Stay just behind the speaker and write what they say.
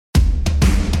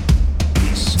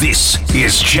This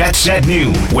is Jets at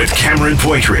Noon with Cameron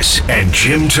Poitras and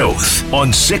Jim Toth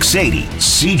on 680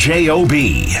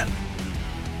 CJOB.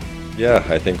 Yeah,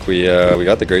 I think we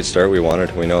got the great start we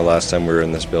wanted. We know last time we were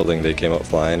in this building, they came out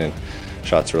flying and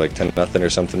shots were like 10-0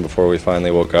 or something before we finally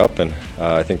woke up. And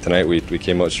I think tonight we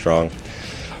came out strong.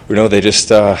 We know they just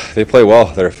they play well.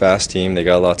 They're a fast team. They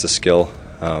got lots of skill.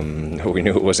 We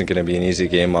knew it wasn't going to be an easy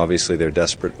game. Obviously, they're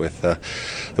desperate with the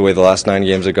way the last 9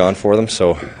 games have gone for them.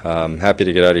 So happy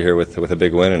to get out of here with a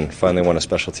big win and finally won a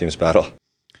special teams battle.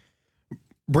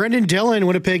 Brendan Dillon,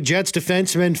 Winnipeg Jets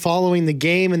defenseman, following the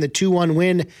game and the 2-1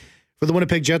 win for the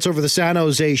Winnipeg Jets over the San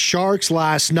Jose Sharks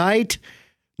last night.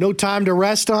 No time to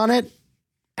rest on it.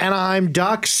 Anaheim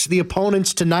Ducks, the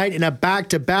opponents tonight in a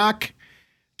back-to-back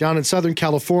down in Southern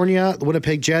California. The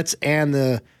Winnipeg Jets and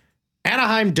the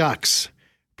Anaheim Ducks.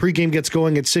 Pre-game gets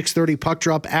going at 6:30. Puck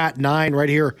drop at 9 right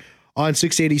here on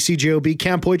 680 CJOB.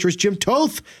 Cam Poitras, Jim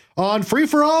Toth on Free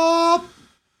For All.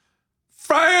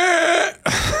 Free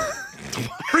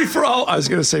For All. I was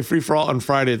going to say Free For All on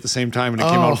Friday at the same time, and it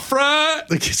came out Friday.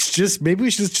 Like it's just, maybe we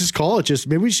should just call it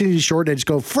maybe we should shorten it and just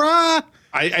go Friday.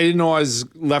 I didn't know I was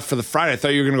left for the Friday. I thought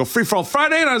you were going to go Free For All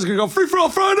Friday, and I was going to go Free For All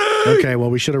Friday. Okay, well,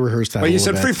 we should have rehearsed that. But you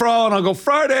said Free For All, and I'll go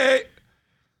Friday.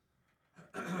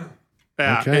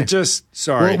 Yeah, okay. It just,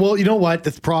 sorry. Well, you know what?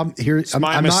 The problem here, it's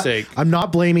my mistake. I'm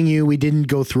not blaming you. We didn't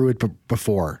go through it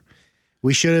before.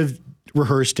 We should have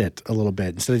rehearsed it a little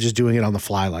bit instead of just doing it on the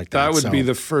fly like that. That would be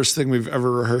the first thing we've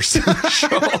ever rehearsed in the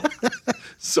show.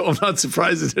 So I'm not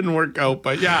surprised it didn't work out.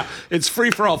 But yeah, it's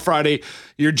Free For All Friday.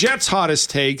 Your Jets'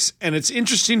 hottest takes. And it's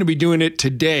interesting to be doing it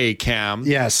today, Cam.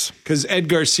 Yes. Because Ed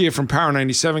Garcia from Power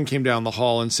 97 came down the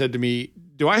hall and said to me,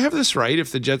 do I have this right?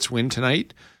 If the Jets win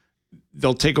tonight,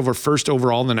 they'll take over first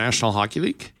overall in the National Hockey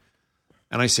League?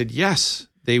 And I said, yes.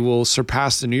 They will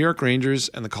surpass the New York Rangers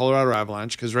and the Colorado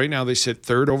Avalanche because right now they sit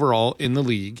third overall in the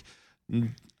league.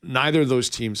 Neither of those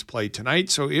teams play tonight.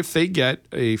 So if they get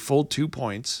a full 2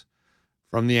 points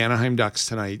from the Anaheim Ducks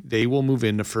tonight, they will move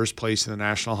into first place in the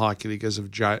National Hockey League as of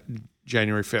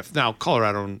January 5th. Now,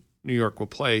 Colorado and New York will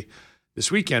play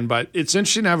this weekend, but it's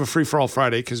interesting to have a Free-for-all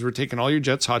Friday because we're taking all your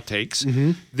Jets hot takes.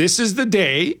 Mm-hmm. This is the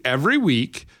day every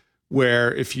week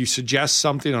where if you suggest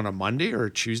something on a Monday or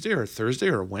a Tuesday or a Thursday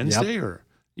or a Wednesday or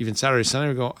even Saturday, Sunday,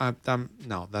 we go,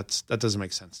 no, that doesn't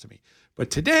make sense to me.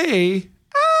 But today,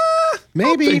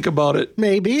 maybe. I'll think about it.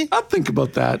 Maybe. I'll think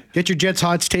about that. Get your Jets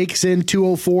hot takes in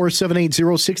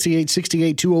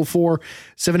 204-780-6868,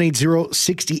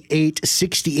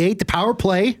 204-780-6868. The power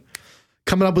play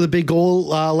coming up with a big goal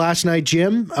last night,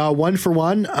 Jim. 1 for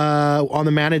 1 on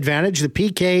the man advantage. The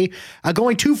PK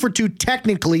going 2 for 2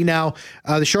 technically. Now,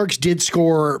 the Sharks did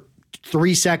score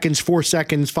 3 seconds, 4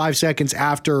 seconds, 5 seconds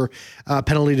after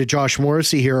penalty to Josh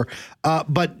Morrissey here.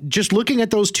 But just looking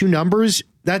at those two numbers,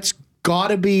 that's got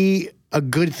to be a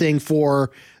good thing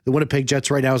for the Winnipeg Jets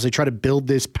right now as they try to build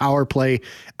this power play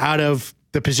out of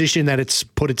the position that it's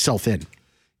put itself in.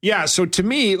 Yeah, so to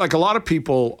me, like a lot of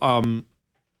people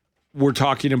were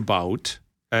talking about,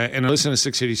 and I listen to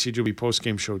 680 CJB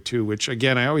postgame show too, which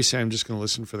again, I always say I'm just going to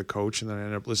listen for the coach, and then I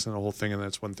end up listening to the whole thing, and then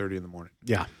it's 1:30 in the morning.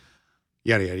 Yeah.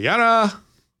 Yada, yada, yada.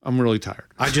 I'm really tired.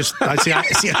 I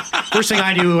see, first thing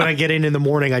I do when I get in the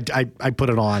morning, I put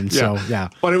it on. So, yeah.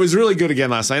 But it was really good again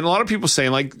last night. And a lot of people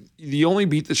saying, like, you only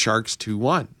beat the Sharks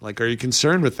 2-1. Like, are you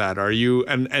concerned with that? Are you?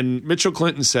 And Mitchell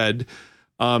Clinton said,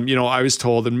 I was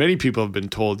told, and many people have been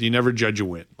told, you never judge a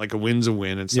win. Like, a win's a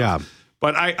win and stuff. Yeah.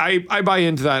 But I buy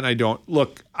into that, and I don't.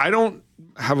 Look, I don't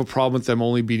have a problem with them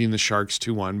only beating the Sharks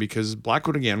 2-1 because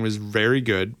Blackwood, again, was very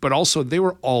good. But also, they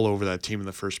were all over that team in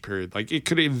the first period. Like, it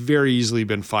could have very easily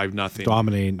been 5-0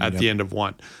 dominating at the end of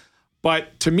one.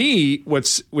 But to me,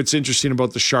 what's interesting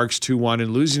about the Sharks 2-1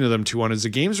 and losing to them 2-1 is the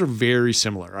games were very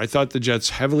similar. I thought the Jets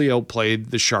heavily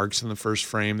outplayed the Sharks in the first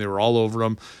frame. They were all over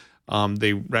them.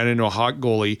 They ran into a hot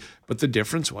goalie, but the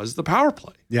difference was the power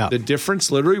play. Yeah. The difference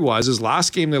literally was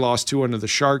last game they lost 2-1 to the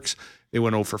Sharks. They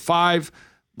went 0 for 5.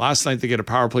 Last night they get a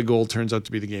power play goal, turns out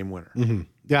to be the game winner. Mm-hmm.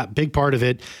 Yeah, big part of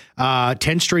it.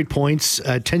 10 straight points,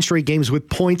 10 straight games with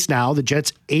points now. The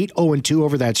Jets 8-0-2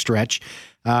 over that stretch.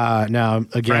 Now,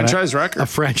 again, franchise record.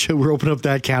 We're opening up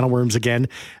that can of worms again,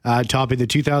 topping the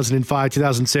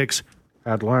 2005-2006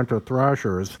 Atlanta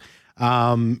Thrashers.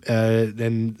 And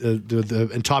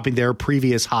topping their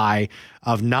previous high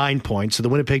of 9 points. So the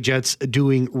Winnipeg Jets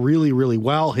doing really, really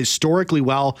well, historically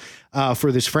well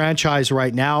for this franchise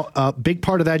right now. Big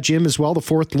part of that, Jim, as well, the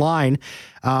fourth line.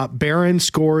 Barron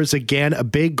scores again a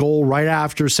big goal right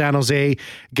after San Jose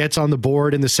gets on the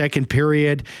board in the second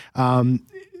period.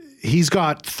 He's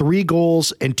got 3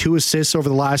 goals and 2 assists over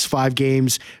the last 5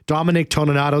 games. Dominic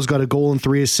Toninado's got a goal and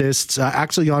 3 assists.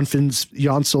 Axel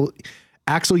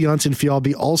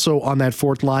Janssen-Fjallby also on that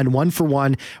fourth line, 1 for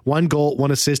 1, 1 goal, 1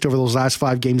 assist over those last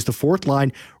 5 games. The fourth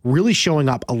line really showing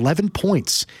up, 11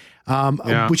 points.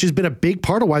 Which has been a big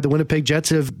part of why the Winnipeg Jets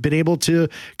have been able to,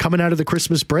 coming out of the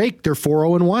Christmas break, they're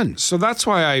 4-0-1. So that's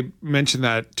why I mentioned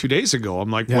that 2 days ago.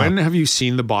 I'm like, when have you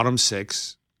seen the bottom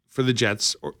 6 for the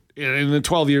Jets? In the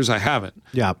 12 years, I haven't.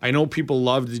 Yeah. I know people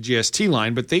loved the GST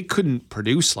line, but they couldn't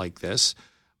produce like this.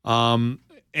 And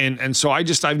so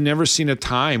I've never seen a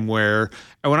time where,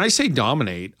 and when I say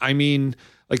dominate, I mean,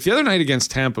 like the other night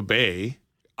against Tampa Bay,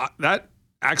 that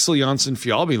Axel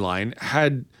Janssen-Fjallby line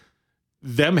had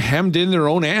them hemmed in their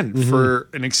own end for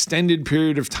an extended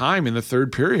period of time in the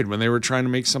third period when they were trying to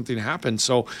make something happen.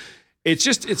 So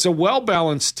it's a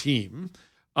well-balanced team.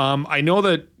 I know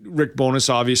that Rick Bowness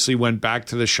obviously went back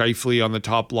to the Scheifele on the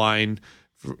top line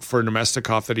for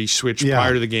Nemestikov that he switched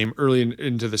prior to the game early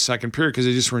into the second period because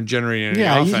they just weren't generating any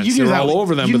offense. They were all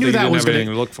over them, but they didn't have anything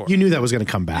to look for. You knew that was going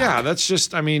to come back. Yeah, that's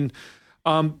just, I mean,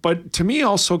 but to me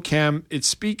also, Cam, it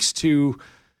speaks to,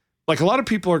 like a lot of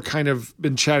people are kind of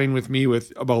been chatting with me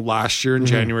about last year in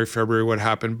January, February, what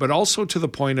happened, but also to the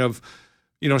point of,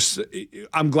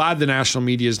 I'm glad the national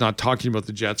media is not talking about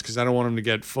the Jets because I don't want them to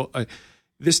get full.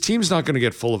 This team's not going to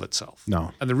get full of itself.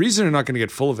 No. And the reason they're not going to get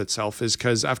full of itself is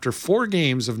because after 4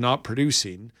 games of not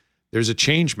producing, there's a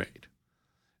change made.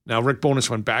 Now, Rick Bowness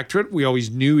went back to it. We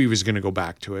always knew he was going to go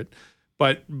back to it.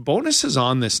 But Bowness is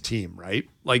on this team, right?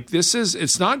 Like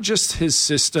it's not just his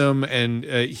system, and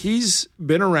he's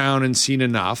been around and seen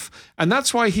enough. And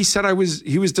that's why he said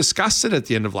he was disgusted at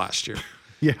the end of last year.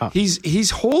 Yeah. He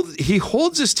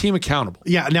holds his team accountable.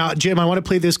 Yeah. Now, Jim, I want to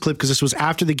play this clip because this was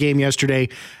after the game yesterday,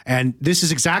 and this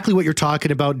is exactly what you're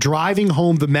talking about, driving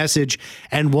home the message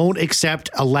and won't accept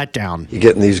a letdown. You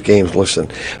get in these games, listen,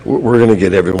 we're going to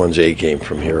get everyone's A game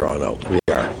from here on out. We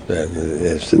are.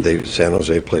 San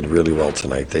Jose played really well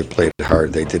tonight. They played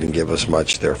hard. They didn't give us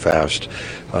much. They're fast.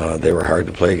 They were hard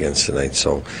to play against tonight.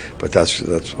 So, but that's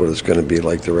what it's going to be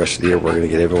like the rest of the year. We're going to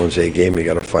get everyone's A game. You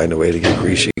got to find a way to get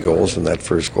greasy goals, and that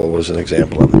first goal was an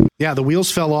example of it. Yeah, the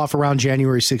wheels fell off around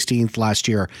January 16th last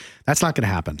year. That's not going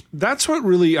to happen. That's what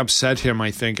really upset him,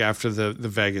 I think, after the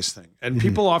Vegas thing. And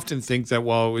people often think that,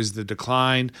 well, it was the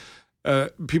decline.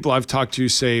 People I've talked to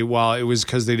say, well, it was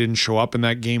because they didn't show up in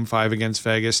that Game 5 against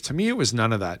Vegas. To me, it was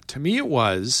none of that. To me, it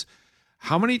was,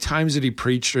 how many times did he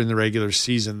preach during the regular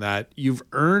season that you've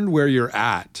earned where you're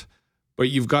at, but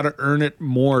you've got to earn it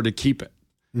more to keep it?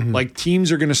 Like,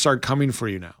 teams are going to start coming for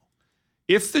you now.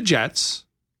 If the Jets,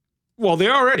 well, they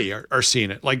already are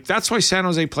seeing it. Like, that's why San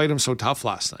Jose played them so tough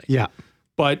last night. Yeah.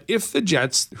 But if the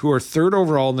Jets, who are 3rd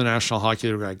overall in the National Hockey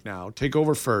League right now, take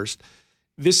over first,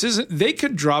 they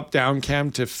could drop down,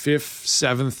 Cam, to 5th,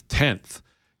 7th, 10th.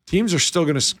 Teams are still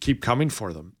going to keep coming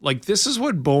for them. Like, this is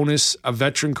what Bowness, a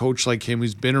veteran coach like him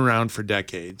who's been around for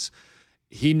decades,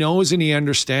 he knows and he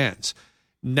understands.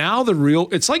 Now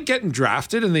it's like getting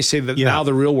drafted and they say that now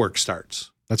the real work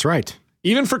starts. That's right.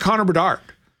 Even for Connor Bedard.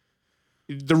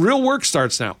 The real work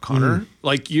starts now, Connor.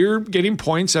 Like, you're getting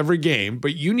points every game,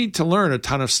 but you need to learn a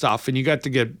ton of stuff, and you got to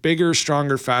get bigger,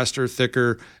 stronger, faster,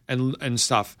 thicker, and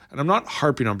stuff. And I'm not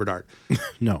harping on Bedard.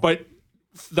 No. But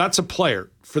that's a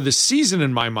player. For the season,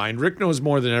 in my mind, Rick knows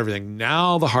more than everything.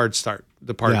 Now the part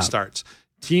starts.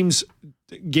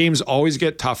 Games always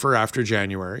get tougher after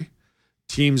January.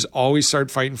 Teams always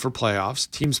start fighting for playoffs.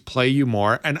 Teams play you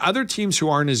more. And other teams who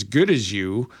aren't as good as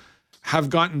you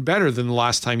have gotten better than the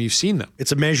last time you've seen them.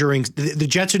 It's a measuring. The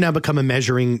Jets have now become a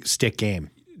measuring stick game.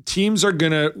 Teams are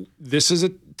this is a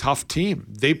tough team.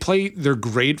 They're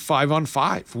great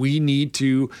 5-on-5. We need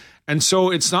to, and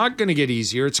so it's not going to get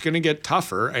easier. It's going to get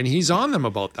tougher, and he's on them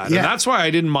about that. Yeah. And that's why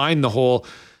I didn't mind the whole,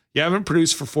 you haven't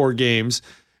produced for 4 games.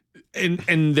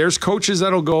 And there's coaches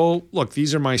that'll go, look,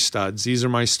 these are my studs. These are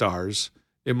my stars.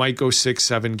 It might go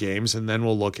 6-7 games, and then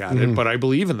we'll look at it. But I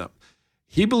believe in them.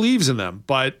 He believes in them,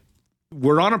 but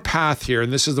we're on a path here,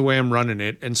 and this is the way I'm running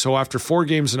it. And so after 4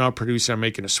 games of not producing, I'm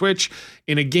making a switch.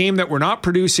 In a game that we're not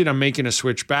producing, I'm making a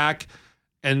switch back.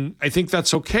 And I think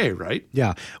that's okay, right?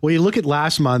 Yeah. Well, you look at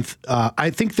last month, I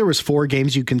think there was 4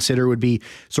 games you consider would be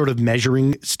sort of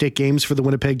measuring stick games for the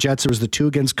Winnipeg Jets. There was the 2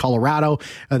 against Colorado,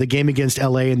 the game against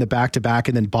LA in the back-to-back,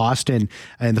 and then Boston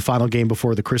in the final game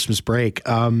before the Christmas break.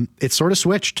 It sort of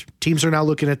switched. Teams are now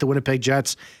looking at the Winnipeg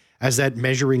Jets as that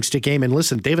measuring stick game. And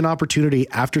listen, they have an opportunity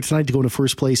after tonight to go into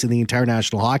first place in the entire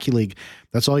National Hockey League.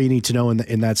 That's all you need to know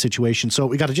in that situation. So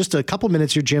we got just a couple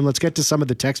minutes here, Jim. Let's get to some of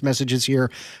the text messages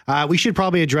here. We should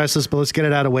probably address this, but let's get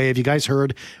it out of the way. Have you guys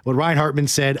heard what Ryan Hartman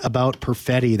said about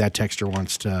Perfetti? That texter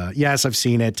wants to. Yes, I've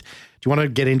seen it. Do you want to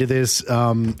get into this?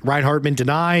 Ryan Hartman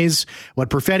denies what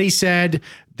Perfetti said.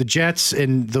 The Jets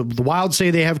and the Wild say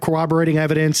they have corroborating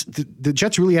evidence. The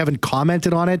Jets really haven't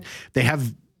commented on it. They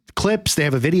have clips, they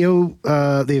have a video,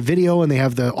 and they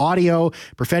have the audio.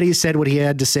 Perfetti said what he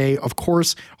had to say. Of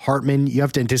course, Hartman, you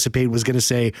have to anticipate, was going to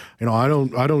say, I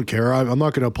don't care. I'm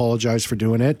not going to apologize for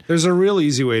doing it. There's a real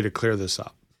easy way to clear this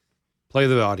up. Play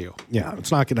the audio. Yeah,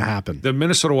 it's not going to happen. The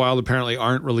Minnesota Wild apparently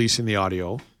aren't releasing the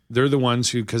audio. They're the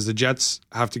ones who, because the Jets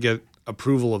have to get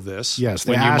approval of this. Yes,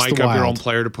 when you mic up your own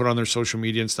player to put on their social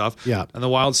media and stuff. Yeah. And the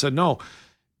Wild said, no.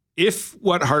 If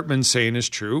what Hartman's saying is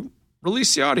true,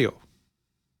 release the audio.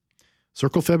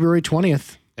 Circle February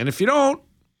 20th. And if you don't,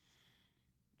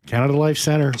 Canada Life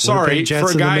Center. Sorry,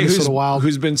 Jets for a guy Wild.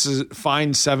 who's been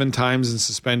fined 7 times and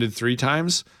suspended 3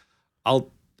 times,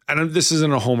 this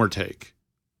isn't a homer take.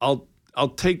 I'll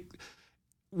take.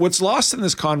 What's lost in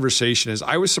this conversation is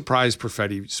I was surprised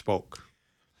Perfetti spoke.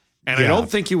 And I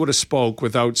don't think he would have spoke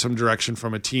without some direction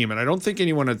from a team. And I don't think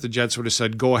anyone at the Jets would have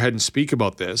said, go ahead and speak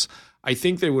about this. I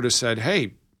think they would have said,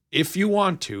 hey, if you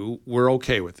want to, we're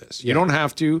okay with this. You don't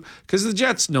have to, because the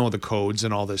Jets know the codes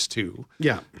and all this too.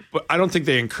 Yeah. But I don't think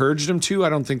they encouraged him to. I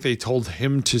don't think they told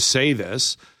him to say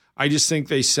this. I just think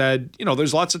they said,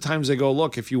 there's lots of times they go,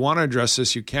 look, if you want to address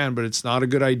this, you can, but it's not a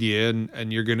good idea, and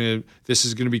this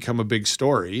is going to become a big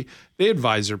story. They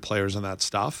advise their players on that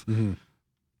stuff. Mm-hmm.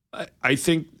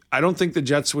 I don't think the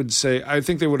Jets would say, I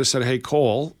think they would have said, hey,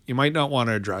 Cole, you might not want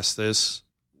to address this.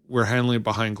 We're handling it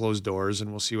behind closed doors, and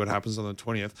we'll see what happens on the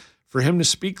 20th. For him to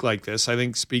speak like this, I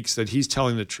think speaks that he's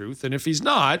telling the truth. And if he's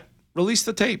not, release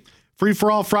the tape. Free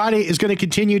for All Friday is going to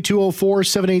continue.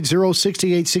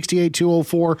 204-780-6868,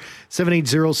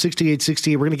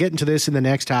 204-780-6868. We're going to get into this in the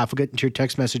next half. We'll get into your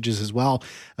text messages as well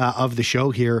of the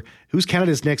show here. Who's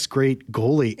Canada's next great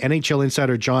goalie? NHL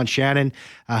insider John Shannon,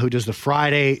 who does the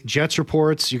Friday Jets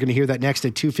reports. You're going to hear that next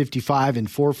at 2:55 and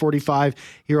 4:45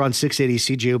 here on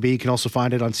 680 CJOB. You can also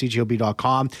find it on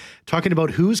CJOB.com. Talking about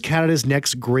who's Canada's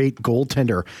next great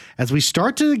goaltender. As we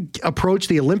start to approach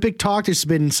the Olympic talk, there's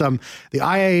been the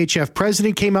IIHF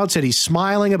president came out, said he's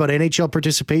smiling about NHL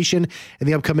participation in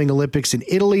the upcoming Olympics in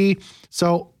Italy.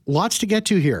 So lots to get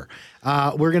to here.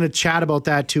 We're going to chat about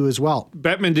that too as well.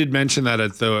 Bettman did mention that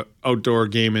at the outdoor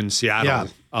game in Seattle.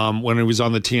 Yeah. When he was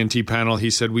on the TNT panel, he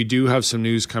said, we do have some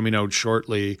news coming out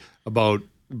shortly about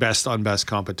best on best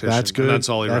competition. That's good. And that's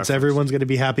all he referenced. Everyone's going to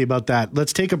be happy about that.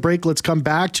 Let's take a break. Let's come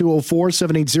back.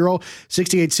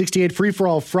 204-780-6868. Free for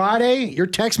All Friday. Your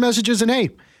text messages, and hey,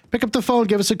 pick up the phone.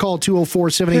 Give us a call.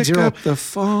 204-780. Pick up the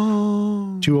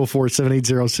phone.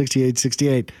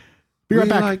 204-780-6868. Be right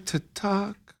back. We like to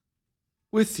talk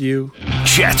with you.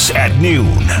 Jets at noon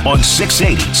on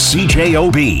 680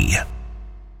 CJOB.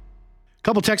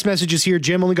 Couple text messages here.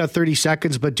 Jim, only got 30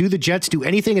 seconds, but do the Jets do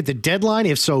anything at the deadline?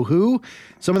 If so, who?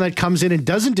 Someone that comes in and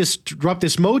doesn't disrupt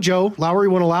this mojo. Lowry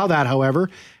won't allow that,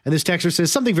 however. And this texter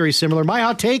says something very similar. My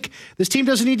hot take, this team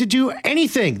doesn't need to do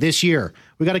anything this year.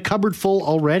 We got a cupboard full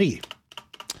already.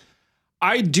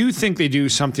 I do think they do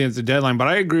something at the deadline, but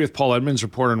I agree with Paul Edmonds'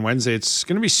 report on Wednesday. It's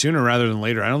going to be sooner rather than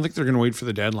later. I don't think they're going to wait for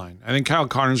the deadline. I think Kyle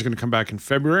Connor's going to come back in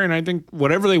February, and I think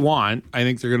whatever they want, I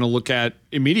think they're going to look at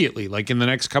immediately, like in the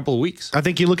next couple of weeks. I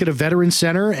think you look at a veteran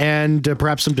center and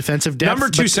perhaps some defensive depth. Number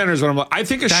 2 center is what I'm looking at. I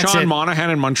think Sean Monahan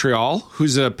in Montreal,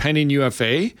 who's a pending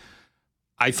UFA,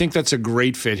 I think that's a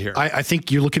great fit here. I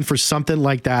think you're looking for something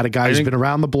like that, a guy who's been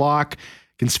around the block,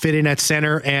 can fit in at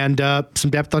center, and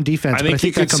some depth on defense. I think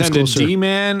he could send a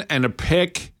D-man and a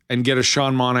pick and get a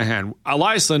Sean Monahan.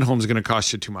 Elias Lindholm's going to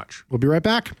cost you too much. We'll be right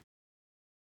back.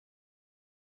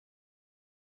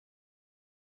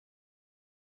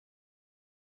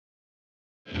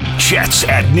 Jets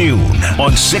at noon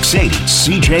on 680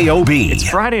 CJOB. It's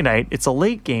Friday night. It's a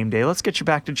late game day. Let's get you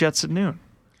back to Jets at noon.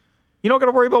 You don't got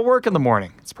to worry about work in the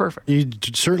morning. It's perfect. You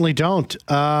certainly don't.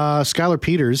 Skylar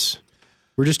Peters.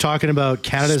 We're just talking about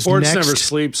Canada's Sports next. Never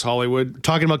sleeps, Hollywood.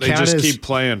 Talking about they Canada's. Just keep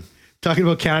playing. Talking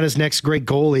about Canada's next great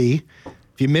goalie.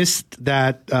 If you missed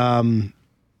that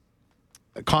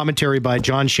commentary by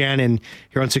John Shannon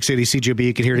here on 680 CJOB,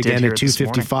 you can hear it again at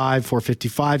 2:55,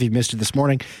 4:55. You missed it this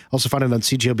morning. Also find it on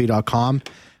CJOB.com.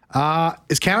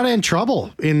 Is Canada in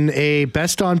trouble in a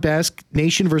best on best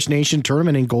nation versus nation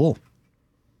tournament in goal?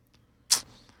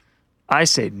 I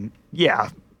say, yeah.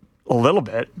 A little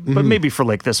bit, but maybe for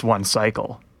like this one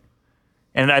cycle.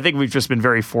 And I think we've just been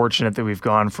very fortunate that we've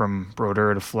gone from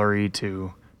Brodeur to Fleury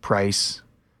to Price,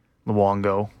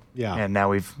 Luongo. Yeah. And now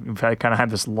we've kind of had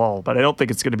this lull, but I don't think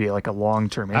it's going to be like a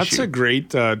long-term issue. That's a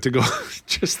great to go,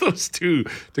 just those two,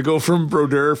 to go from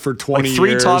Brodeur for 20 like 3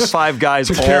 years. top 5 guys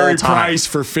to all Carey time. Price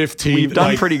for 15. We've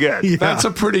done pretty good. Yeah. That's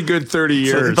a pretty good 30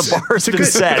 years. The bar's been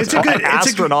set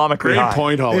astronomically great high.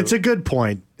 point, Hollywood. It's a good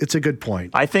point. It's a good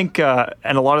point. I think, and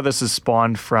a lot of this is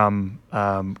spawned from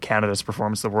Canada's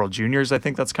performance at the World Juniors. I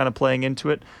think that's kind of playing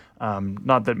into it.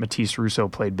 Not that Matisse Rousseau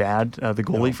played bad, the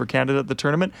goalie for Canada at the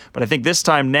tournament, but I think this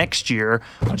time next year,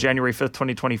 on January 5th,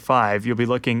 2025, you'll be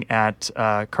looking at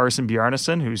Carson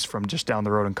Bjarnason, who's from just down the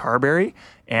road in Carberry,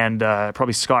 and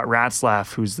probably Scott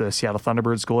Ratzlaff, who's the Seattle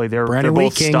Thunderbirds goalie. They're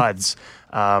both studs.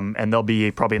 And they'll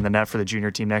be probably in the net for the junior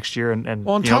team next year. And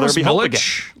Thomas they'll be helped again.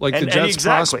 Like the Jets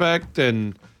prospect,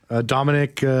 and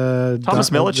Dominic. Thomas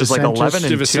Milic is like 11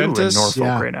 and 2 in Norfolk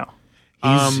right now.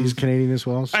 He's Canadian as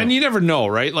well. So. And you never know,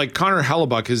 right? Like Connor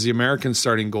Hellebuck is the American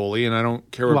starting goalie, and I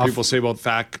don't care what people say about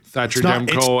Thatcher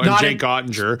Demko and Jake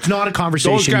Ottinger. It's not a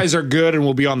conversation. Those guys are good and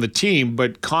will be on the team,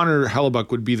 but Connor Hellebuck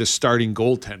would be the starting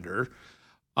goaltender.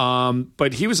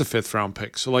 But he was a 5th-round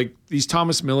pick. So, like, these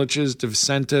Thomas Miliches,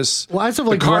 DeVincentis,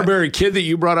 the Carberry kid that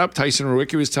you brought up, Tyson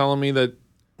Rowicki was telling me that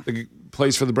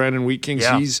plays for the Brandon Wheat Kings.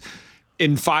 Yeah. He's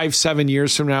in 5-7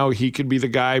 years from now, he could be the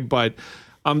guy. But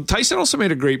Tyson also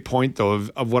made a great point, though,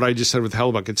 of what I just said with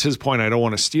Hellebuck. It's his point. I don't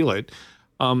want to steal it.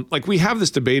 Like, we have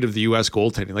this debate of the U.S.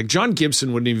 goaltending. Like, John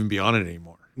Gibson wouldn't even be on it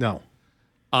anymore. No.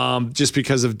 Just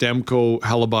because of Demko,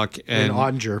 Hellebuck, and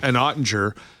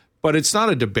Ottinger. But it's not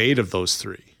a debate of those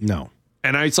three. No.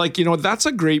 And it's like, that's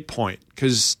a great point,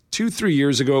 because 2-3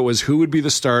 years ago it was who would be the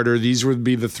starter. These would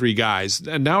be the 3 guys.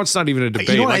 And now it's not even a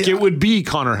debate. It would be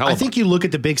Connor Hellebuck. I think you look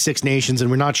at the Big Six nations,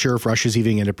 and we're not sure if Russia's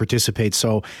even going to participate.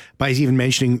 So by even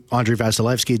mentioning Andrei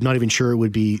Vasilevsky, not even sure it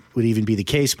would even be the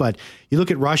case. But you look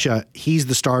at Russia, he's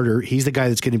the starter. He's the guy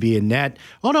that's going to be in net.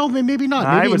 Oh, no, maybe not.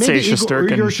 I would say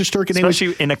Shesterkin,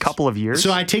 especially in a couple of years.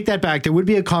 So I take that back. There would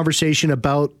be a conversation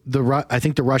about the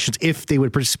Russians, if they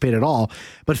would participate at all.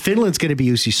 But Finland's going to be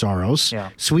UC Saros.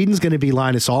 Yeah. Sweden's going to be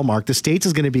Linus Ullmark. The States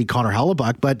is going to be Connor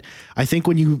Hellebuck. But I think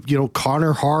when you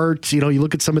Connor Hart, you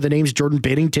look at some of the names, Jordan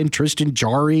Binnington, Tristan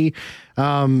Jarry,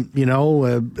 like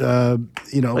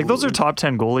those are top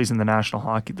 10 goalies in the National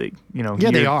Hockey League.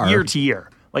 They are year to year.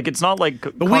 Like, it's not like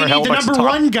but we need the number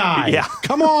one guy. Yeah,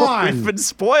 come on. We've been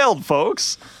spoiled,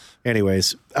 folks.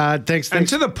 Anyways, thanks. And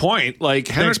to the point, like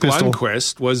Henrik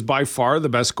Lundqvist was by far the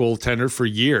best goaltender for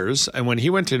years, and when he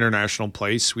went to international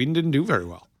play, Sweden didn't do very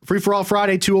well. Free for all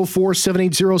Friday,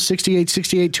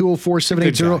 204-780-6868,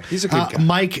 204-780. He's a good guy.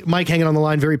 Mike hanging on the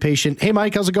line, very patient. Hey,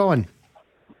 Mike, how's it going?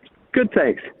 Good,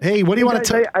 thanks. Hey, what do you want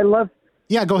to tell? I love.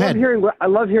 Yeah, go ahead. I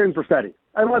love hearing Perfetti.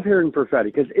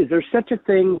 because is there such a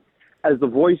thing as the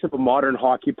voice of a modern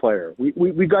hockey player?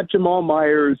 We got Jamal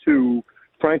Myers, who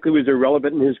frankly was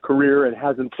irrelevant in his career and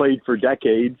hasn't played for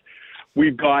decades.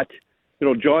 We've got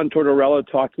John Tortorella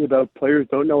talking about players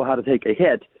don't know how to take a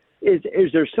hit.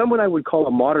 Is there someone I would call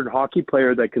a modern hockey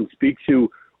player that can speak to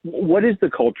what is the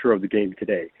culture of the game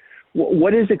today?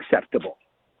 What is acceptable?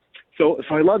 So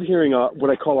I love hearing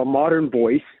what I call a modern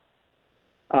voice,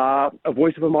 a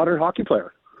voice of a modern hockey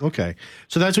player. Okay.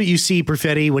 So that's what you see,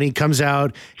 Perfetti, when he comes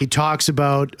out. He talks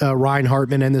about Ryan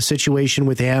Hartman and the situation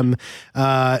with him,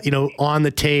 on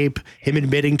the tape, him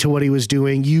admitting to what he was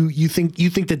doing. You think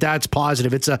that that's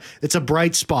positive. It's a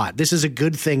bright spot. This is a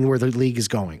good thing where the league is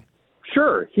going.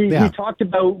 Sure. He talked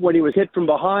about when he was hit from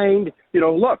behind.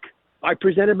 Look, I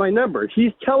presented my number.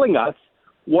 He's telling us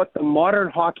what the modern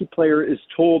hockey player is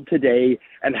told today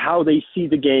and how they see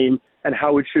the game and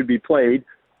how it should be played.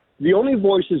 The only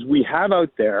voices we have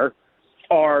out there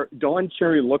are Don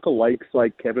Cherry lookalikes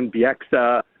like Kevin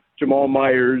Bieksa, Jamal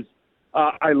Myers.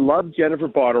 I love Jennifer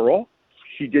Botterill.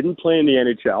 She didn't play in the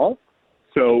NHL,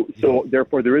 so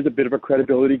therefore there is a bit of a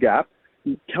credibility gap.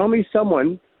 Tell me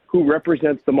someone who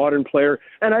represents the modern player,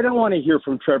 and I don't want to hear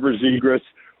from Trevor Zegras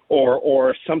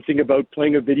or something about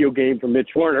playing a video game from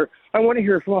Mitch Warner. I want to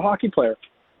hear from a hockey player,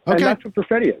 and that's what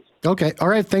Perfetti is. Okay, all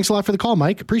right. Thanks a lot for the call,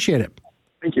 Mike. Appreciate it.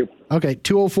 Thank you. Okay,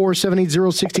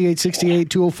 204-780-6868,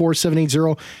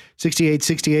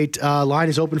 204-780-6868. Line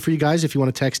is open for you guys if you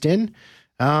want to text in.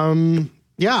 I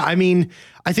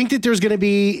think that there's going to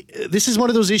be, this is one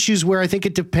of those issues where I think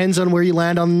it depends on where you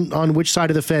land on which side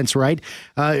of the fence, right?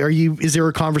 Is there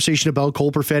a conversation about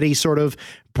Cole Perfetti sort of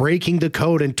breaking the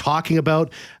code and talking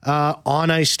about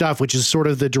on-ice stuff, which is sort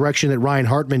of the direction that Ryan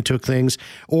Hartman took things,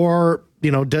 or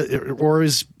is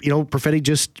Perfetti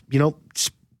just,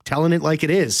 telling it like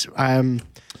it is? Listen,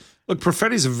 Look,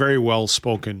 Perfetti's a very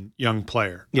well-spoken young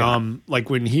player. Yeah. Like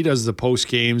when he does the post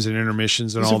games and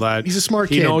intermissions and all that, he's a smart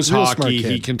he kid. knows Real hockey. smart kid.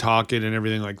 He can talk it and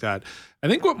everything like that. I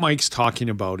think what Mike's talking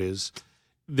about is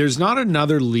there's not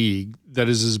another league that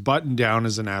is as buttoned down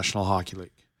as the National Hockey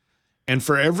League. And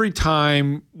for every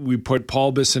time we put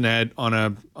Paul Bissonnette on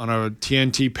a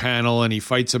TNT panel and he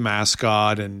fights a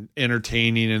mascot and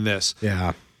entertaining and this,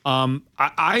 Yeah.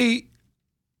 I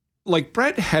like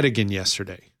Brett Hedigan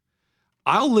yesterday.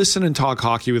 I'll listen and talk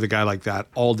hockey with a guy like that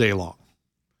all day long.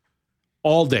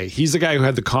 All day. He's the guy who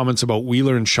had the comments about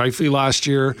Wheeler and Scheifele last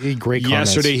year. Great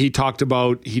comments. Yesterday he talked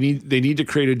about they need to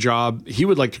create a job. He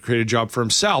would like to create a job for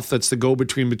himself that's the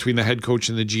go-between between the head coach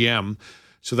and the GM.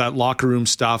 So that locker room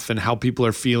stuff and how people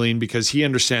are feeling, because he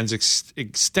understands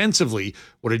extensively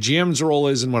what a GM's role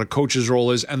is and what a coach's role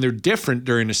is, and they're different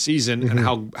during a season and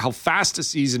how fast a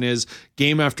season is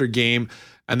game after game,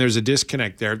 and there's a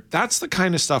disconnect there. That's the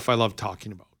kind of stuff I love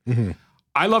talking about.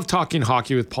 I love talking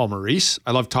hockey with Paul Maurice.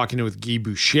 I love talking with Guy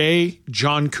Boucher,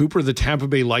 John Cooper, the Tampa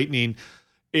Bay Lightning.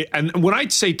 And when I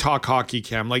say talk hockey,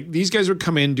 Cam, like these guys would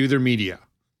come in, do their media,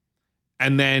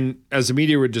 and then as the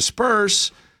media would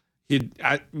disperse,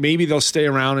 maybe they'll stay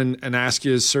around and ask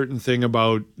you a certain thing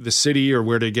about the city or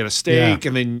where to get a steak. Yeah.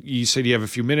 And then you said you have a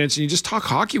few minutes and you just talk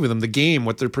hockey with them, the game,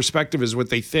 what their perspective is, what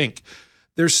they think.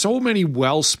 There's so many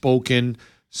well-spoken,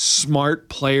 smart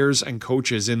players and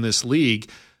coaches in this league,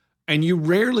 and you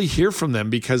rarely hear from them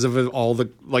because of all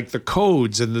the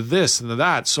codes and the this and the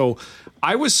that. So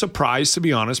I was surprised, to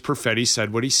be honest, Perfetti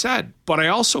said what he said, but I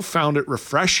also found it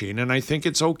refreshing, and I think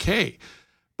it's okay.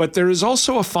 But there is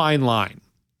also a fine line.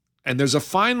 And there's a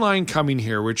fine line coming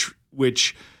here, which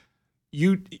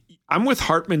I'm with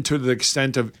Hartman to the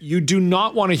extent of you do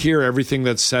not want to hear everything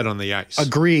that's said on the ice.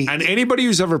 Agree. And anybody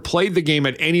who's ever played the game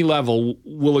at any level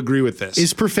will agree with this.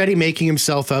 Is Perfetti making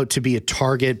himself out to be a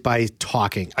target by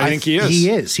talking? I think he is. He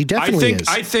is. He definitely is.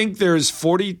 I think there's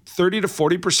 30 to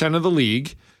 40% of the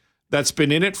league that's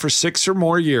been in it for 6 or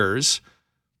more years.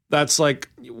 That's like,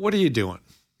 what are you doing?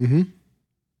 Mm-hmm.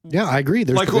 Yeah, I agree.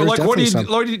 There's what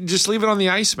do you just leave it on the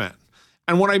ice, man?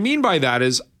 And what I mean by that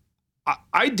is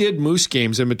I did Moose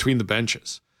games in between the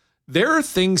benches. There are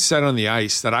things said on the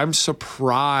ice that I'm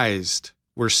surprised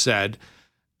were said.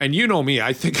 And you know me,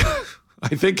 I think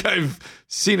I've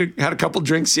had a couple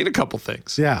drinks, seen a couple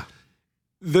things. Yeah.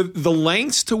 The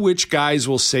lengths to which guys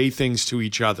will say things to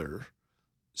each other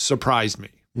surprised me.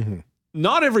 Mm-hmm.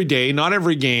 Not every day, not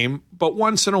every game, but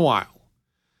once in a while.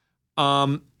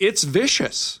 It's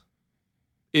vicious.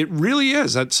 It really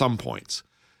is at some points.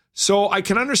 So I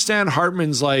can understand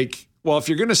Hartman's like, well, if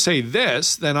you're going to say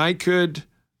this, then I could,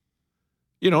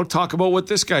 talk about what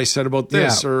this guy said about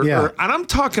this. And I'm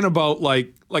talking about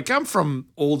like I'm from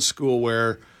old school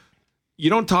where you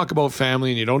don't talk about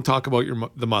family and you don't talk about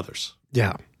the mothers.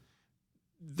 Yeah.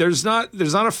 There's not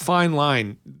a fine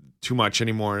line too much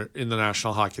anymore in the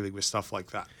National Hockey League with stuff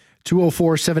like that.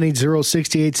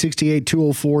 204-780-6868,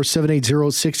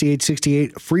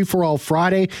 204-780-6868. Free for all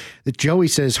Friday. Joey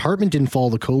says Hartman didn't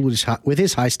follow the code with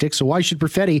his high stick, so why should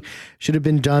Perfetti should have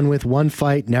been done with one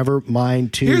fight, never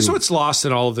mind two. Here's what's lost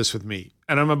in all of this with me,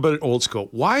 and I'm a bit old school.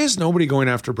 Why is nobody going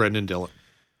after Brendan Dillon?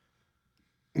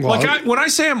 Well, when I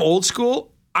say I'm old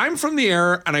school, I'm from the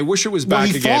era, and I wish it was back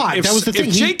again. That was the thing.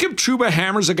 If Jacob Trouba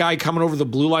hammers a guy coming over the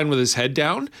blue line with his head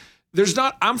down,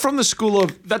 I'm from the school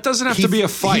of that doesn't have to be a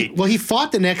fight. He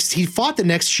fought the next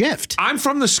shift. I'm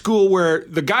from the school where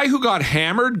the guy who got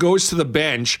hammered goes to the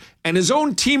bench and his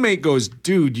own teammate goes,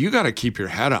 dude, you got to keep your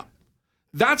head up.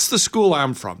 That's the school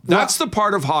I'm from. That's the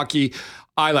part of hockey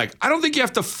I like. I don't think you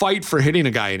have to fight for hitting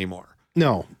a guy anymore.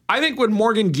 No. I think when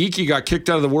Morgan Geekie got kicked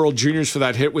out of the World Juniors for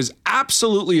that hit was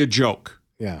absolutely a joke.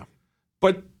 Yeah.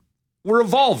 But we're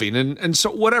evolving and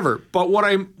so whatever. But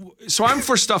I'm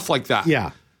for stuff like that.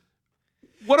 Yeah.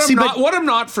 What I'm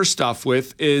not for stuff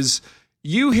with is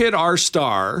you hit our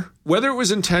star, whether it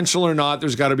was intentional or not,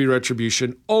 there's got to be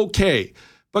retribution. Okay.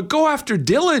 But go after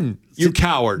Dillon, you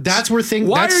cowards. That's where things.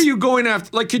 Why are you going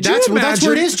after? Like, could you imagine? That's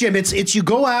where it is, Jim. It's you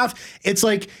go after. It's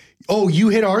like, oh, you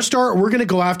hit our star. We're going to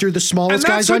go after the smallest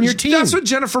guys on your team. That's what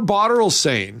Jennifer Botterill's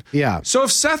saying. Yeah. So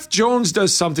if Seth Jones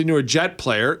does something to a Jet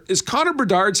player, is Connor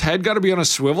Bedard's head got to be on a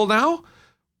swivel now?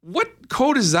 What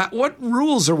code is that? What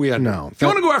rules are we under? No. If you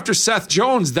want to go after Seth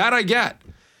Jones, that I get.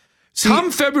 Come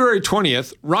February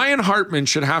 20th, Ryan Hartman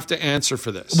should have to answer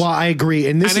for this. Well, I agree.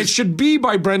 And it should be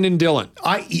by Brendan Dillon.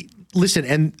 Listen,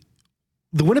 and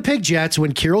the Winnipeg Jets,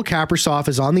 when Kirill Kaprizov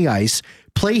is on the ice,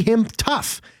 play him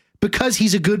tough because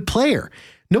he's a good player.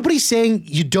 Nobody's saying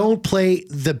you don't play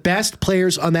the best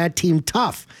players on that team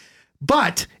tough.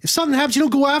 But if something happens, you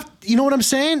don't go after. You know what I'm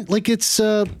saying? Like it's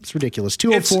ridiculous.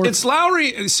 204. It's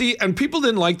Lowry. See, and people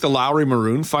didn't like the Lowry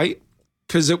Maroon fight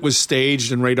because it was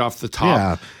staged and right off the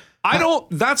top.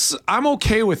 Yeah. I'm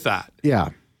okay with that. Yeah.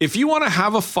 If you want to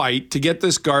have a fight to get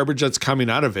this garbage that's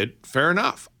coming out of it, fair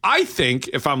enough. I think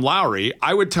if I'm Lowry,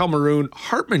 I would tell Maroon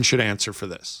Hartman should answer for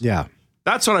this. Yeah.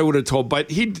 That's what I would have told,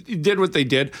 but he did what they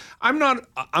did. I'm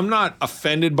not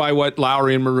offended by what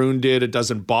Lowry and Maroon did. It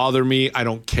doesn't bother me. I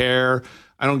don't care.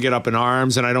 I don't get up in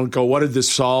arms and I don't go, what did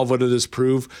this solve? What did this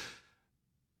prove?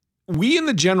 We in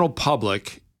the general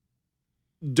public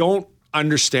don't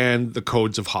understand the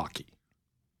codes of hockey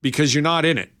because you're not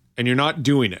in it and you're not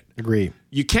doing it. Agree.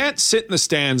 You can't sit in the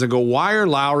stands and go, why are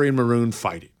Lowry and Maroon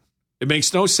fighting? It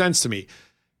makes no sense to me.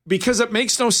 Because it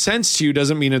makes no sense to you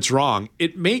doesn't mean it's wrong.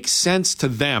 It makes sense to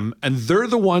them, and they're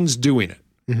the ones doing it.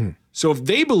 Mm-hmm. So if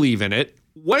they believe in it,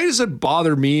 why does it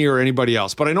bother me or anybody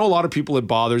else? But I know a lot of people it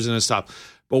bothers and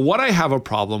stuff. But what I have a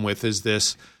problem with is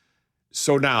this.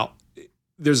 So now,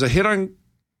 there's a hit on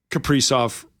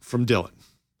Kaprizov from Dylan.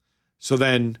 So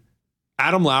then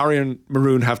Adam Lowry and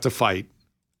Maroon have to fight.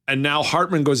 And now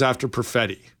Hartman goes after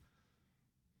Perfetti.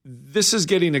 This is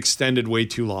getting extended way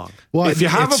too long. Well, if you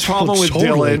have a problem with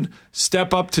Dylan,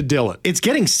 step up to Dylan. It's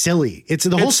getting silly. It's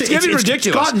ridiculous. It's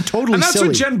gotten totally and that's silly.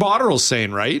 What Jen Botterill's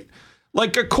saying, right?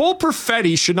 Like a Cole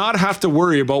Perfetti should not have to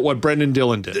worry about what Brendan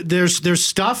Dillon did. There's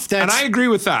stuff that's... And I agree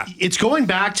with that. It's going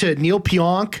back to Neil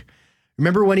Pionk.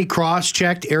 Remember when he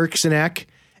cross-checked Eriksson Ek?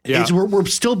 Yeah. We're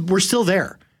still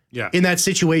there. Yeah. In that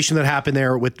situation that happened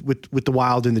there with the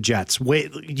Wild and the Jets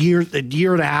a year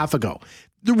and a half ago.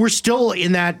 We're still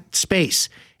in that space.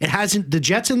 It hasn't. The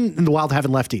Jets and the Wild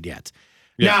haven't left it yet.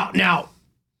 Yeah. Now,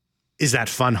 is that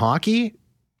fun hockey?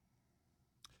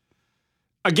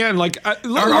 Again, like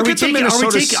are we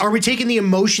taking the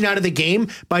emotion out of the game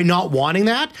by not wanting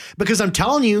that? Because I'm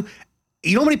telling you.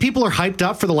 You know how many people are hyped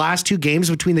up for the last two games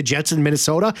between the Jets and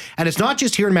Minnesota? And it's not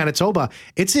just here in Manitoba.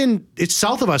 It's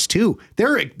south of us too.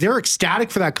 They're ecstatic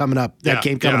for that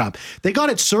game coming up. They got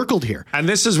it circled here. And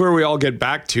this is where we all get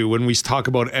back to when we talk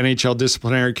about NHL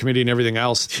disciplinary committee and everything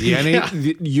else.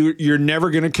 You're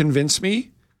never going to convince me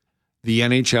the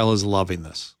NHL is loving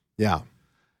this. Yeah.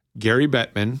 Gary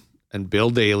Bettman and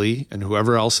Bill Daly and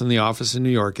whoever else in the office in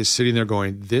New York is sitting there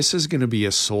going, this is going to be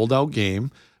a sold out game.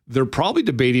 They're probably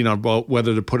debating about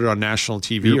whether to put it on national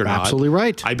TV or not. Absolutely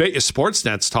right. I bet you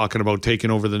Sportsnet's talking about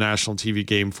taking over the national TV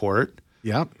game for it.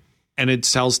 Yeah. And it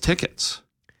sells tickets.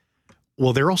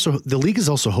 Well, the league is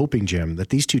also hoping, Jim,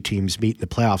 that these two teams meet in the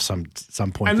playoffs some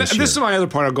point this year. And this is my other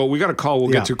point. We got a call.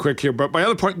 We'll get to quick here. But my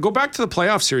other point, go back to the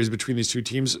playoff series between these two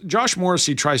teams. Josh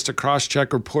Morrissey tries to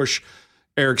cross-check or push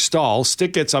Eric Stahl.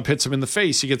 Stick gets up, hits him in the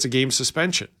face. He gets a game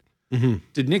suspension. Mm-hmm.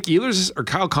 Did Nick Ehlers or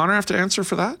Kyle Connor have to answer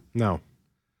for that? No.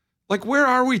 Like, where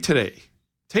are we today?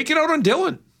 Take it out on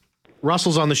Dylan.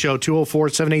 Russell's on the show,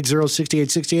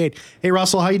 204-780-6868. Hey,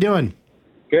 Russell, how you doing?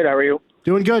 Good. How are you?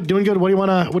 Doing good. What do you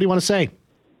want to say?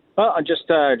 Well, just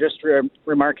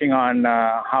remarking on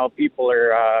how people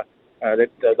are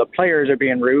the players are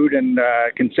being rude and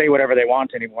can say whatever they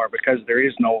want anymore because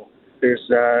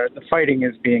the fighting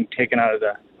is being taken out of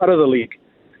the league,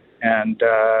 and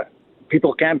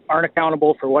people aren't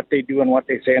accountable for what they do and what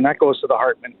they say, and that goes to the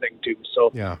Hartman thing too.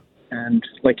 So yeah. And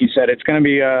like you said, it's going to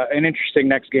be an interesting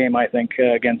next game, I think,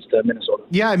 against Minnesota.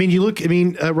 Yeah,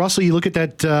 Russell, you look at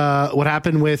that, what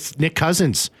happened with Nick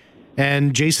Cousins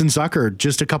and Jason Zucker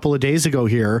just a couple of days ago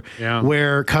here,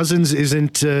 where Cousins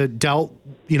isn't dealt,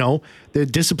 the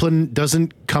discipline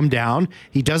doesn't come down.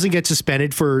 He doesn't get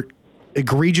suspended for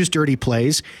egregious dirty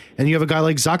plays. And you have a guy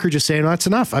like Zucker just saying, that's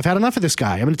enough. I've had enough of this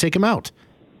guy. I'm going to take him out.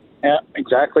 Yeah,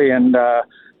 exactly. And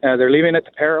they're leaving it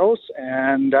to Peros,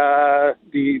 and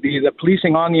the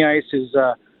policing on the ice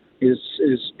is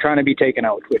trying to be taken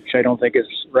out, which I don't think is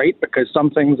right, because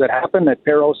some things that happen that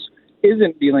Peros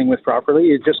isn't dealing with properly,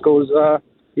 it just goes.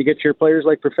 You get your players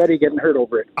like Perfetti getting hurt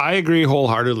over it. I agree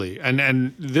wholeheartedly,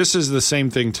 and this is the same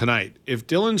thing tonight. If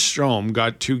Dylan Strome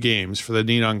got 2 games for the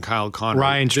knee on Kyle Connor,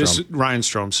 Ryan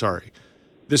Strome, sorry,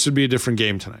 this would be a different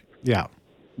game tonight. Yeah.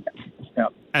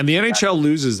 And the NHL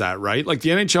loses that, right? Like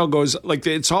the NHL goes, like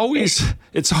it's always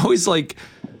like,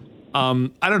 I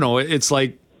don't know. It's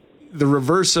like the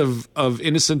reverse of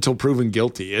innocent till proven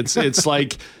guilty. It's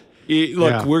like,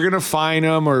 look, we're going to fine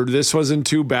them, or this wasn't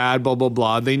too bad, blah, blah,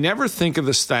 blah. They never think of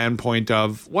the standpoint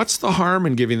of what's the harm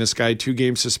in giving this guy a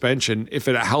 2-game suspension if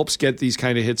it helps get these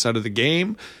kind of hits out of the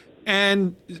game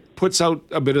and puts out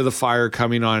a bit of the fire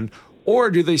coming on, or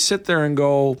do they sit there and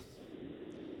go,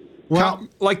 Well,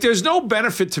 there's no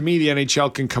benefit to me the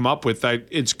NHL can come up with that.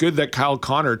 It's good that Kyle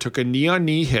Connor took a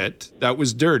knee-on-knee hit that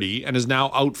was dirty and is now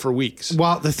out for weeks.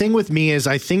 Well, the thing with me is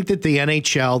I think that the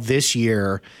NHL this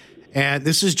year, and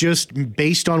this is just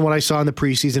based on what I saw in the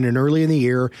preseason and early in the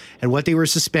year and what they were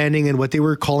suspending and what they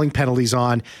were calling penalties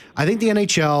on. I think the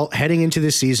NHL heading into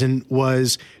this season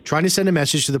was trying to send a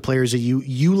message to the players that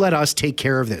you let us take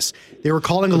care of this. They were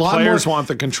calling a lot more. Players want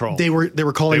the control. They were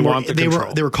calling more.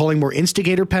 They were calling more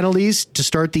instigator penalties to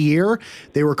start the year.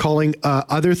 They were calling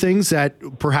other things that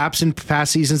perhaps in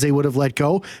past seasons they would have let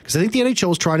go, because I think the NHL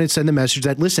was trying to send the message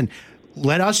that, listen,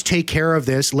 let us take care of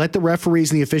this. Let the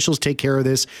referees and the officials take care of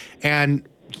this, and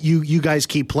you guys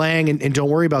keep playing and don't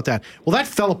worry about that. Well,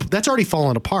 that's already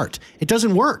fallen apart. It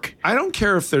doesn't work. I don't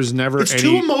care if there's never It's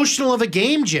too emotional of a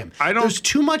game, Jim. There's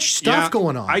too much stuff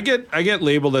going on. I get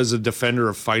labeled as a defender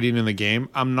of fighting in the game.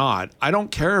 I'm not. I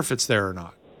don't care if it's there or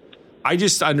not. I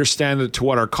just understand that to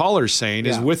what our caller's saying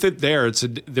is with it there,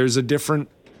 there's a different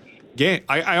game.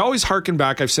 I always harken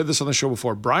back. I've said this on the show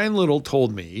before. Brian Little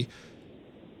told me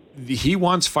he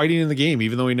wants fighting in the game,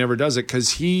 even though he never does it,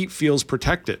 because he feels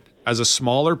protected as a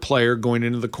smaller player going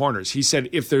into the corners. He said,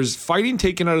 if there's fighting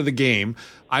taken out of the game,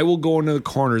 I will go into the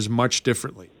corners much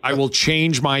differently. I will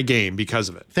change my game because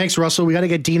of it. Thanks, Russell. We got to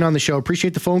get Dean on the show.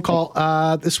 Appreciate the phone call.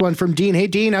 This one from Dean. Hey,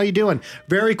 Dean, how you doing?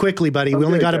 Very quickly, buddy. We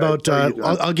only got about,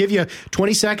 I'll give you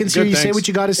 20 seconds here. You say what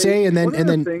you got to say, and then.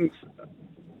 Things,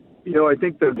 I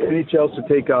think the NHL should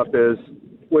take up is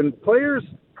when players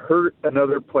hurt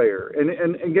another player.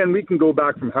 And again, we can go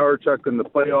back from Howardchuk in the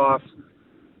playoffs.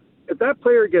 If that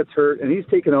player gets hurt and he's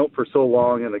taken out for so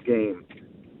long in a game,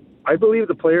 I believe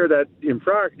the player that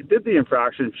did the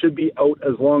infraction should be out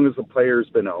as long as the player's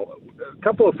been out. A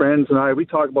couple of friends and I, we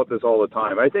talk about this all the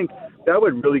time. I think that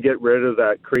would really get rid of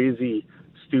that crazy,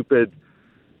 stupid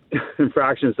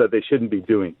infractions that they shouldn't be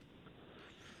doing.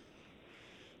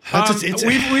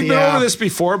 We've been over this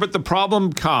before, but the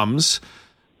problem comes...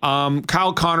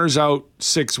 Kyle Connor's out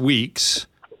 6 weeks,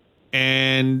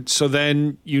 and so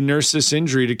then you nurse this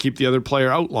injury to keep the other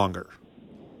player out longer.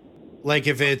 Like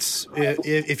if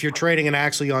you're trading an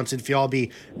Axel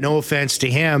Jonsson-Fjällby, no offense to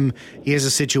him, he has a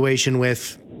situation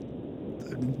with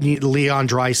Leon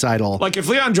Draisaitl. Like if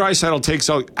Leon Draisaitl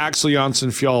takes out Axel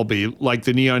Jonsson-Fjällby, like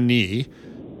the knee on knee,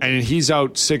 and he's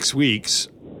out 6 weeks,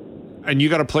 and you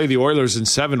got to play the Oilers in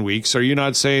 7 weeks, are you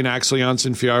not saying Axel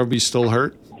Jonsson-Fjällby's still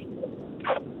hurt?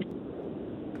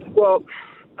 Well,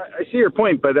 I see your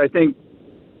point, but I think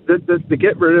to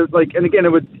get rid of, and again,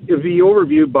 it would be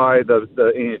overviewed by the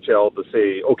NHL to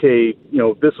say, okay,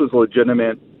 this was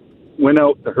legitimate, went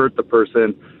out to hurt the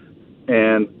person,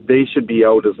 and they should be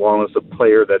out as long as the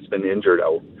player that's been injured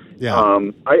out. Yeah.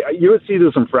 You would see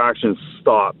those infractions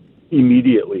stop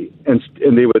immediately, and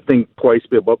they would think twice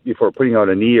before putting out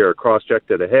a knee or a cross-check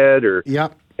to the head or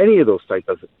any of those types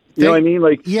of things. You know what I mean?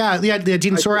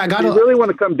 Dean, sorry, if you really want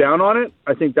to come down on it,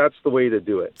 I think that's the way to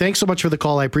do it. Thanks so much for the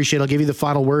call. I appreciate it. I'll give you the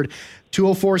final word.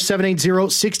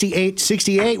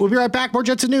 204-780-6868. We'll be right back. More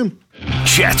Jets at noon.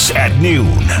 Jets at noon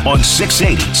on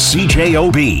 680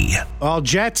 CJOB. Well,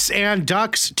 Jets and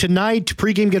Ducks tonight.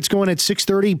 Pregame gets going at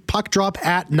 6:30. Puck drop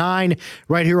at 9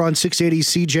 right here on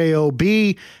 680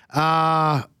 CJOB.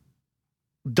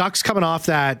 Ducks coming off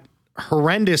that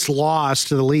horrendous loss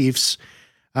to the Leafs.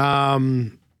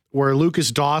 Where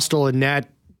Lucas Dostal and net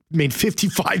made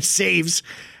 55 saves,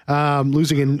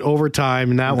 losing in overtime,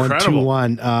 and that Incredible.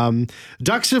 one 2-1.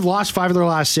 Ducks have lost 5 of their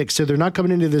last 6, so they're not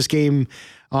coming into this game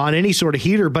on any sort of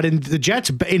heater. But in the Jets,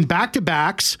 in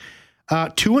back-to-backs,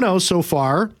 2-0 so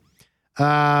far,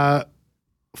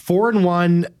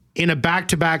 4-1 in a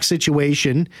back-to-back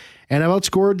situation, and have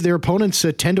outscored their opponents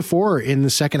 10-4 in the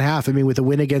second half. I mean, with a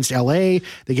win against LA,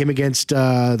 the game against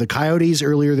the Coyotes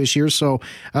earlier this year. So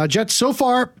Jets so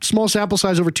far, small sample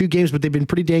size over 2 games, but they've been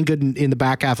pretty dang good in the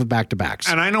back half of back-to-backs.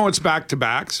 And I know it's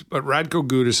back-to-backs, but Radko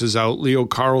Gudas is out, Leo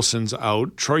Carlson's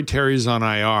out, Troy Terry's on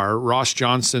IR, Ross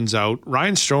Johnston's out,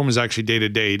 Ryan Strome is actually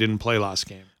day-to-day. He didn't play last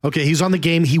game. Okay, he's on the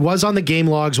game. He was on the game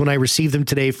logs when I received them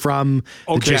today from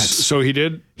the Jets. So he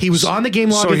did? He was on the game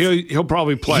log. So he'll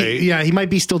probably play. He might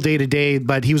be still day-to-day,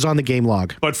 but he was on the game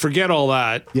log. But forget all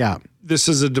that. Yeah. This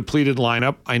is a depleted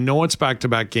lineup. I know it's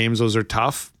back-to-back games. Those are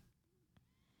tough.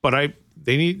 But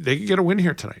they could get a win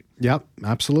here tonight. Yep,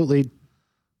 absolutely.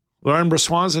 Laurent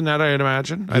Brossoit's in net, I'd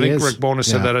imagine. I think Rick Bowness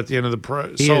said that at the end of the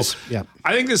pro. He is. Yeah.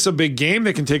 I think this is a big game.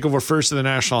 They can take over first in the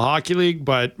National Hockey League,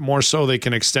 but more so they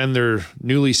can extend their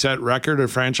newly set record or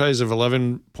franchise of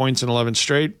 11 points in 11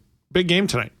 straight. Big game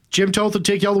tonight. Jim Toth will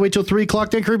take you all the way till 3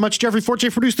 o'clock. Thank you very much, Jeffrey Forte,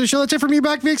 produced the show. That's it from me.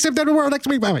 Back to me, except tomorrow next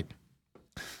week. Bye.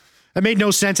 That made no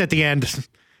sense at the end.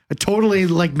 It totally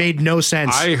made no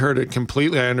sense. I heard it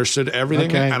completely. I understood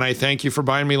everything, and I thank you for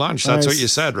buying me lunch. That's what you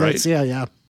said, right? Yeah.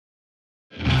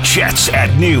 Jets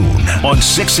at noon on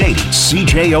 680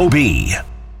 CJOB.